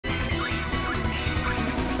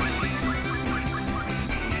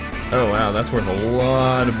Oh wow, that's worth a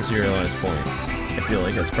lot of materialized points. I feel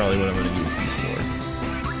like that's probably what I'm going to use these for.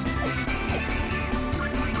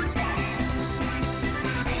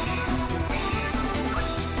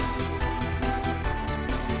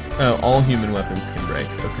 Oh, all human weapons can break.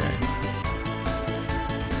 Okay.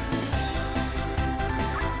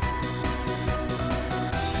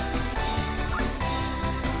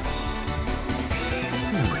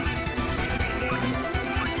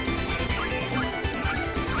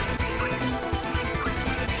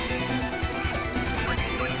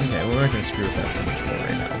 Okay, well, we're not going to screw with that so much more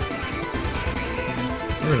right now.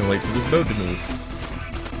 We're going to wait for this boat to move.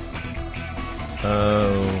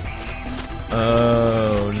 Oh.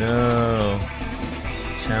 Oh, no.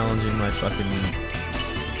 Challenging my fucking...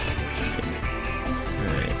 shit.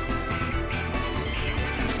 Alright.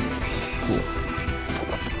 Cool.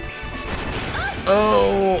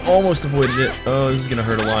 Oh! Almost avoided it. Oh, this is going to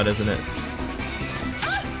hurt a lot, isn't it?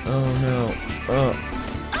 Oh, no. Oh.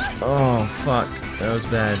 Oh, fuck. That was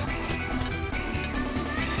bad.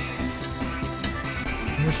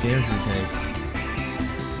 How much damage did we take?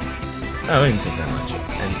 Oh, we didn't take that much.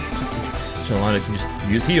 And Shalana can just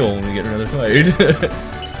use heal when we get another fight.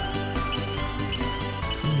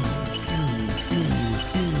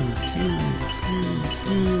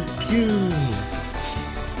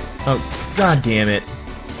 Oh, god damn it.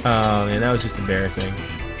 Oh, man, that was just embarrassing.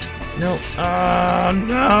 No. Oh,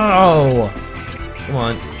 no! Come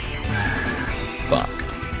on. Fuck.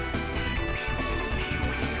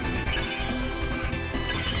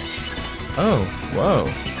 Oh, whoa.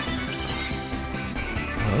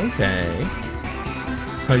 Okay.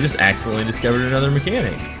 I just accidentally discovered another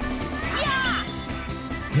mechanic.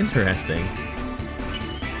 Interesting.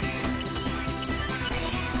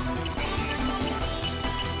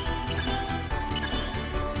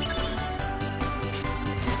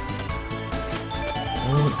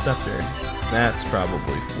 Element Scepter. That's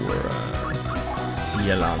probably for,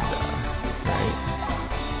 Yolanda, right?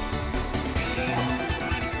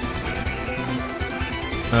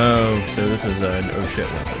 Oh, so this is an oh shit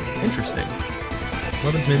weapon. Interesting.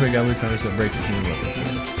 Weapons made by godly powers that break the human weapons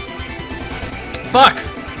made. Fuck!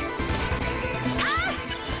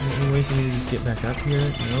 Any way for me to just get back up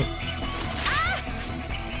here? Nope.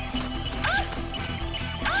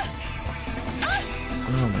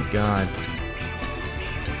 Oh my god.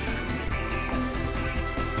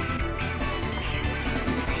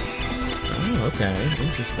 Oh, okay.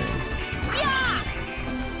 Interesting.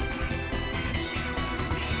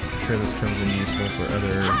 I'm sure this comes in useful for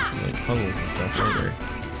other like puzzles and stuff later.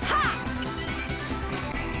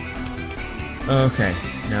 Okay,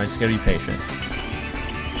 now I just gotta be patient.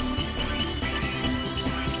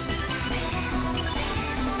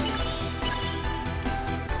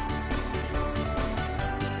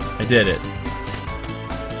 I did it.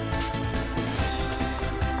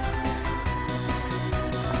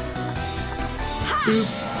 Boop.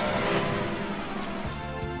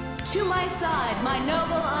 To my side, my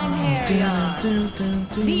noble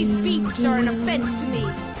Einherjar. These beasts are an offense to me.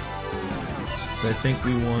 So I think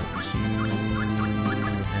we want to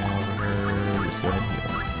have her just go ahead and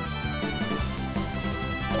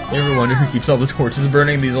heal. You ever wonder who keeps all the torches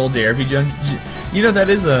burning in these old JRPG? You know, that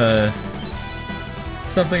is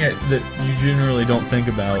something that you generally don't think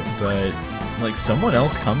about, but like someone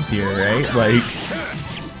else comes here, right? Like,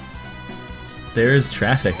 there is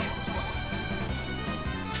traffic.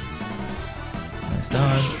 Nice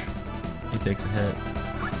dodge. He takes a hit.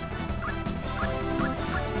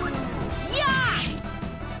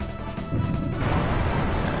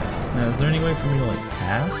 Now, is there any way for me to, like,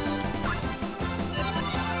 pass?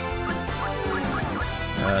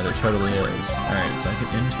 There totally is. Alright, so I can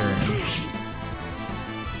enter.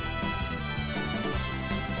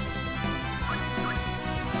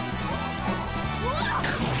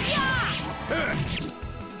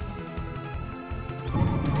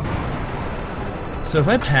 So if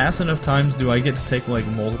I pass enough times, do I get to take, like,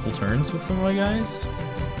 multiple turns with some of my guys?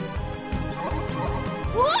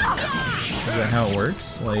 Is that how it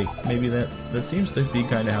works? Like, maybe that seems to be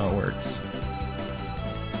kind of how it works.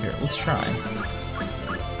 Here, let's try.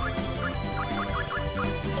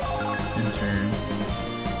 Intern.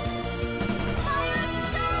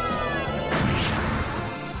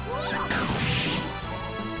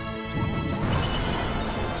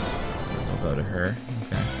 I'll go to her.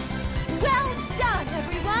 Okay. Well done,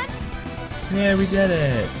 everyone! Yeah, we did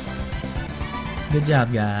it! Good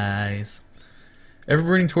job, guys.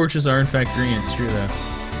 Ever-burning torches are in fact green, it's true though.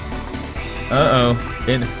 Uh-oh.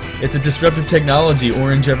 It's a disruptive technology,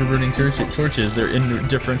 orange ever-burning torches. They're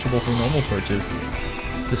indifferentiable from normal torches.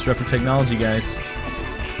 Disruptive technology, guys.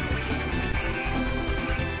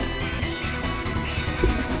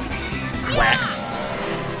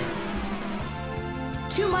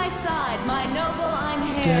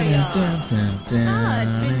 area. Ah,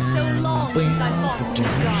 it's been so long since I fought the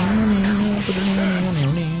guy.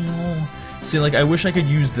 See, like, I wish I could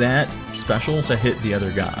use that special to hit the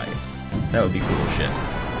other guy. That would be cool as shit.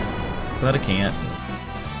 But I can't.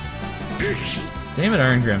 Damn it,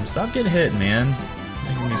 Iron Grim. Stop getting hit, man.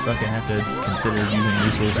 Making me fucking have to consider using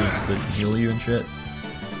resources to heal you and shit.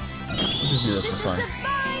 Let's just do this for fun.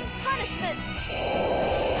 Divine punishment.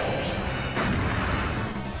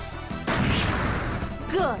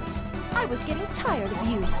 Good. I was getting tired of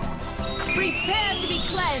you. Prepare to be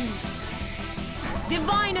cleansed.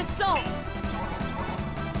 Divine assault.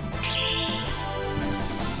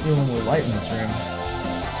 A little more light in this room.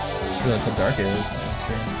 I realize how dark it is.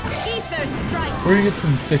 Ether strike. We're gonna get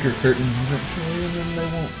some thicker curtains eventually, and then they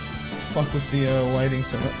won't fuck with the lighting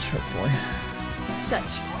so much, hopefully.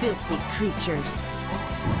 Such filthy creatures.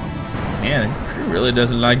 Man, the crew really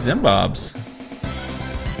doesn't like Zimbabs.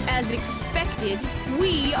 As expected,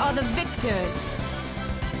 we are the victors.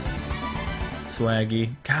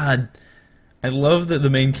 Swaggy. God, I love that the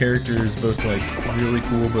main character is both, like, really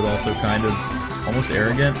cool, but also kind of almost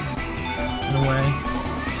arrogant, in a way.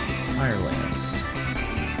 Firelands.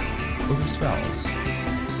 Book of Spells.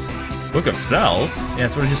 Book of Spells? Yeah,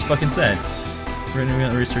 that's what I just fucking said. We're going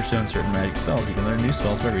to research down certain magic spells. You can learn new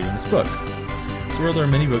spells by reading this book. In this world, there are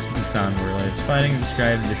many books to be found where life is fighting and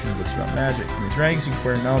described additional books about magic. In these ranks, you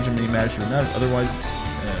acquire knowledge of many magic you would not have otherwise.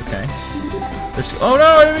 Okay. Oh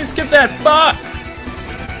no! I didn't skip that! Fuck!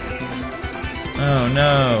 Oh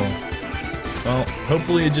no. Well,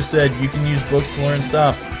 hopefully it just said you can use books to learn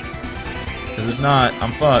stuff. Because if not,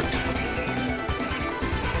 I'm fucked.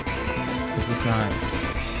 Is this not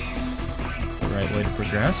the right way to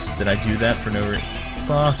progress? Did I do that for no reason?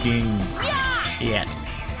 Fucking shit.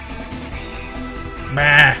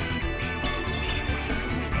 Bah!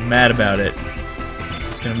 I'm mad about it.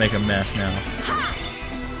 It's gonna make a mess now.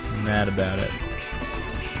 I'm mad about it.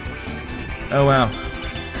 Oh wow.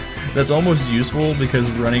 That's almost useful because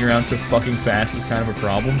running around so fucking fast is kind of a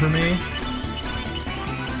problem for me.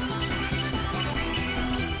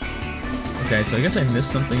 Okay, so I guess I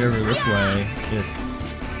missed something over this way if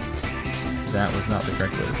that was not the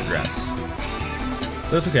correct way to progress.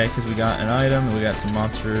 But that's okay, because we got an item and we got some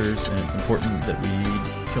monsters, and it's important that we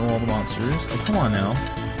kill all the monsters. Oh, come on now.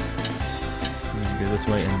 We can go this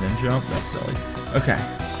way and then jump? That's silly. Okay.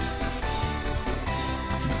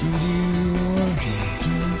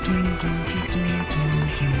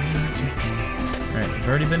 Alright, I've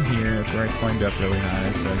already been here. That's where I climbed up really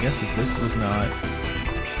high, so I guess if this was not...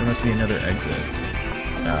 There must be another exit.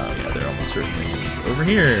 Oh, yeah, there almost certainly is. Over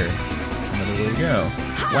here! Another way to go.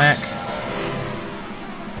 Whack!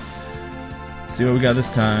 Let's see what we got this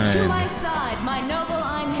time. To my side, my noble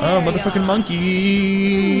Einherjar. Oh, motherfucking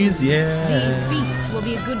monkeys! Yeah! These beasts will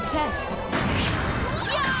be a good test.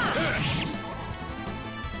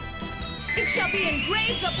 It shall be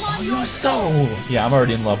engraved upon your soul. Yeah, I'm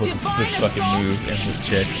already in love with this fucking move and this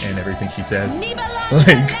chick and everything she says.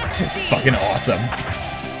 Like, it's fucking awesome.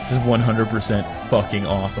 Just 100% fucking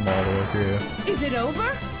awesome all the way through. Is it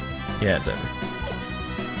over? Yeah, it's over.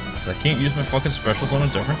 I can't use my fucking specials on a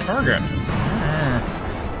different target.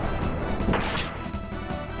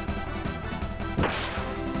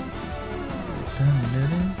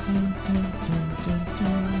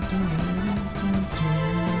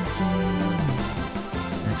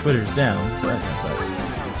 My Twitter's down, so that kind of sucks.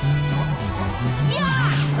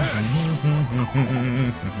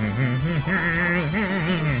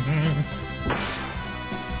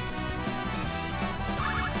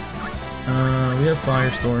 We have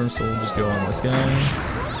Firestorm, so we'll just go on this guy.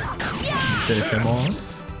 Finish him off.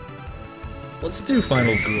 Let's do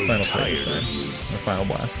final strike this time. Or final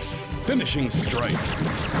blast. Finishing strike.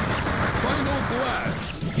 Final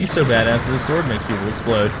blast. He's so badass that his sword makes people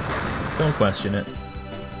explode. Don't question it.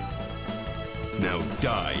 Now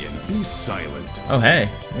die and be silent. Oh hey,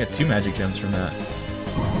 I got 2 magic gems from that.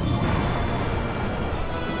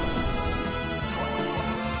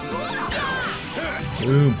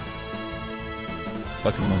 Boom.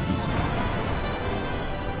 Fucking monkeys.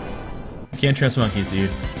 You can't trust monkeys, dude.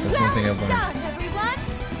 That's one thing I've learned. Done, everyone.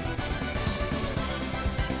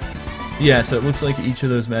 Yeah, so it looks like each of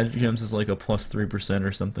those magic gems is like a plus 3%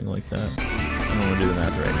 or something like that. I don't want to do the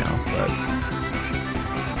math right now,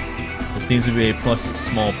 but it seems to be a plus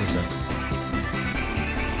small percent.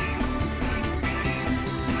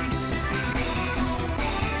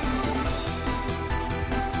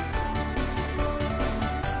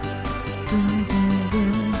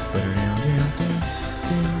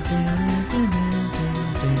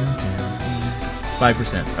 Five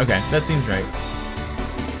 %. Okay, that seems right.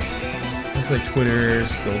 Looks like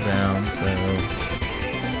Twitter's still down, so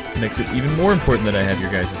makes it even more important that I have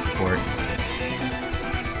your guys' support.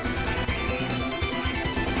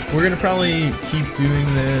 We're gonna probably keep doing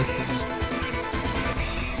this.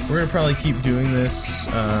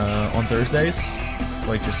 On Thursdays,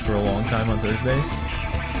 like just for a long time on Thursdays.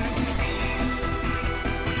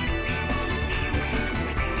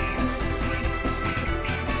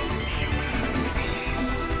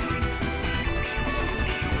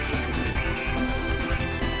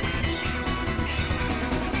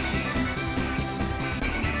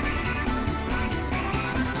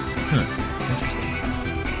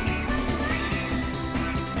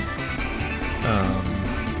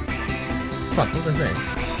 Fuck, what was I saying? I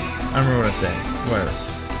don't remember what I was saying. Whatever.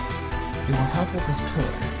 You want to topple this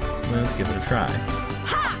pillar? Let's give it a try.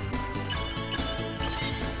 Ha!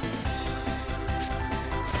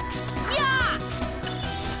 Yeah!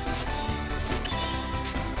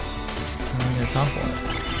 I'm gonna topple it.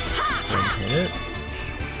 Hit it.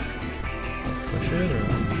 Push it, or...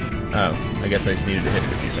 Oh, I guess I just needed to hit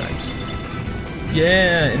it a few times.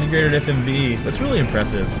 Yeah, integrated FMV. That's really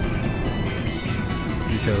impressive. To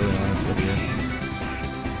be totally honest with you.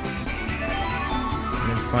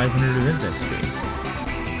 And 500 event XP.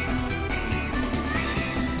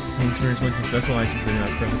 Experience points and special items that do not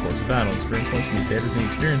affect the course of battle. Experience points can be saved as the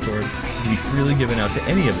experience orb to be freely given out to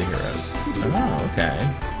any of the heroes. Oh, okay.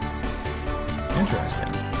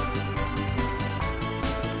 Interesting.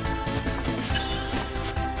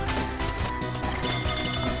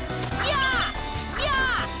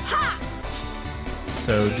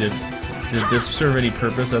 So did this serve any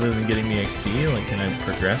purpose other than getting me XP? Like, can I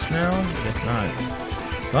progress now? I guess not.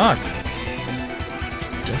 Fuck!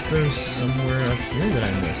 Guess there's somewhere up here that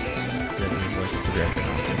I missed that was like a progression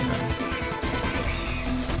option now.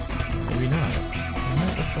 Maybe not.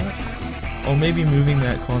 What the fuck? Oh, maybe moving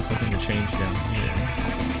that caused something to change down here.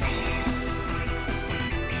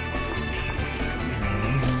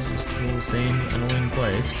 It's just still the same annoying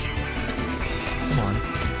place. Come on.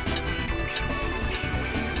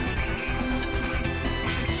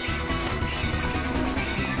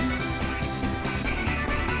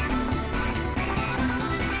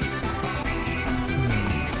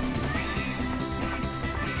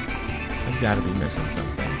 Gotta be missing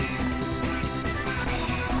something.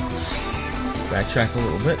 Backtrack a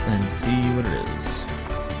little bit and see what it is.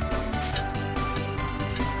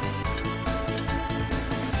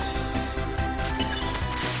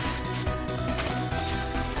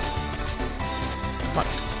 Fuck.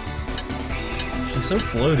 She's so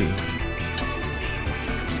floaty.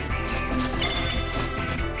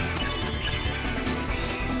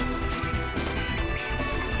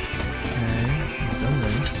 Okay, I've done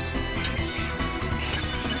this.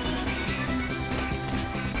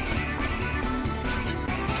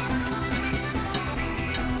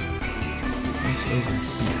 Over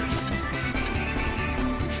here.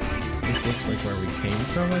 This looks like where we came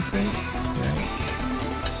from, I think. Right?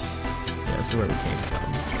 Yeah, this is where we came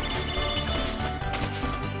from.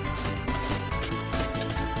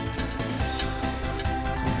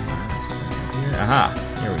 Here. Aha!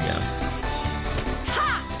 Here we go.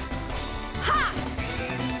 Ha! Ha!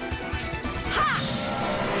 Ha!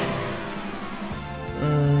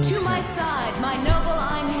 To my side, my noble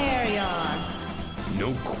Einherjar.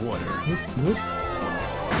 No quarter. Whoop, whoop.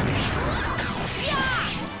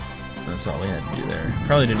 That's all we had to do there.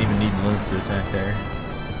 Probably didn't even need Lilith to attack there.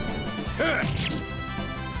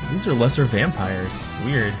 These are lesser vampires.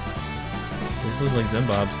 Weird. These look like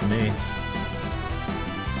Zimbobs to me.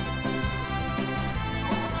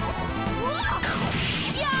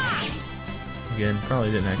 Again,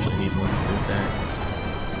 probably didn't actually need Lilith to attack.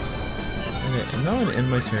 Okay, I'm going to end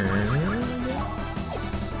my turn.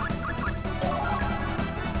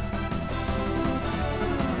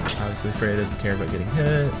 Obviously, Freya doesn't care about getting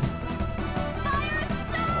hit.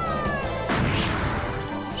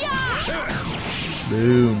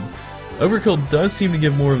 Boom. Overkill does seem to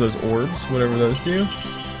give more of those orbs, whatever those do.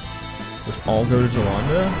 Which all go to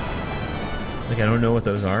Jolanda. Like, I don't know what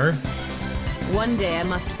those are. One day I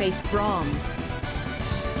must face Brahms.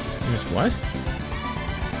 You must what?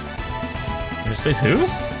 You must face who?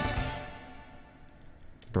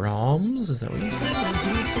 Brahms? Is that what you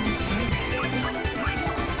said?